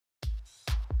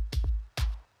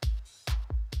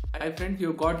Hi friends,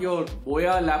 you got your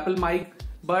Boya lapel mic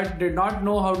but did not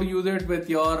know how to use it with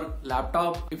your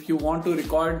laptop. If you want to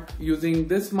record using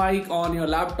this mic on your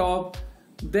laptop,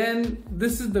 then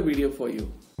this is the video for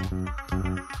you.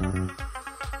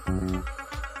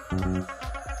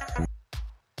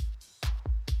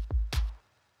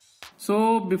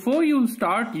 So before you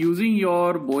start using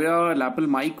your Boya lapel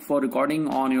mic for recording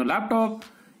on your laptop,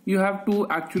 you have to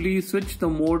actually switch the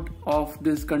mode of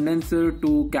this condenser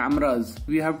to cameras.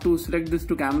 We have to select this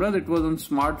to cameras. It was on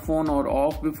smartphone or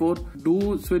off before.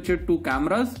 Do switch it to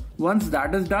cameras. Once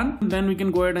that is done, then we can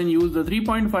go ahead and use the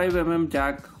 3.5mm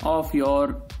jack of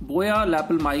your Boya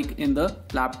lapel mic in the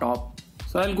laptop.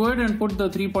 So I'll go ahead and put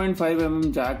the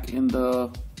 3.5mm jack in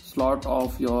the slot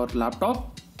of your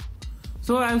laptop.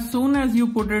 So as soon as you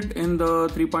put it in the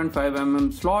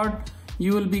 3.5mm slot,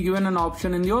 you will be given an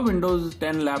option in your Windows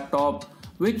 10 laptop,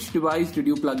 which device did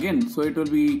you plug in. So it will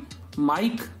be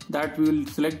mic that we will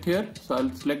select here. So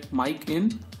I'll select mic in.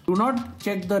 Do not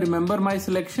check the remember my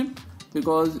selection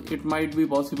because it might be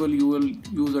possible you will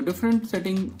use a different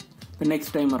setting the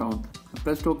next time around. I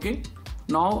pressed OK.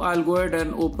 Now I'll go ahead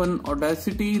and open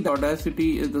Audacity. The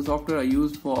Audacity is the software I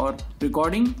use for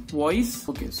recording voice.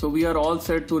 Okay, so we are all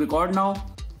set to record now.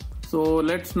 So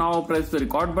let's now press the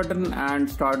record button and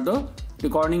start the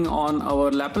recording on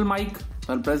our lapel mic.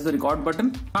 I'll press the record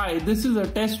button. Hi, this is a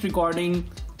test recording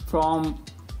from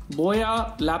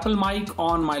Boya lapel mic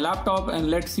on my laptop,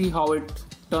 and let's see how it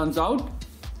turns out.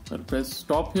 I'll press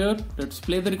stop here. Let's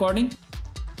play the recording.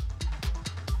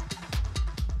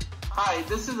 Hi,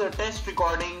 this is a test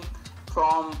recording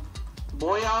from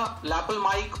Boya lapel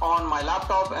mic on my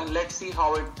laptop, and let's see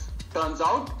how it turns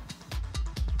out.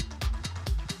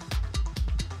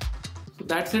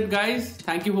 That's it guys.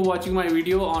 Thank you for watching my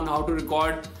video on how to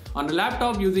record on a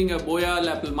laptop using a Boya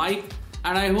lapel mic,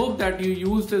 and I hope that you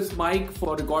use this mic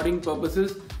for recording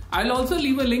purposes. I'll also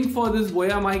leave a link for this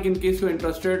Boya mic in case you're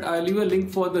interested. I'll leave a link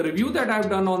for the review that I've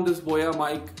done on this Boya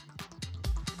mic.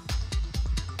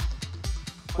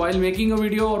 While making a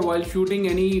video or while shooting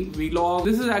any vlog,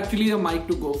 this is actually the mic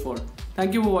to go for.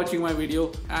 Thank you for watching my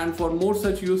video, and for more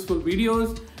such useful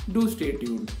videos, do stay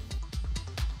tuned.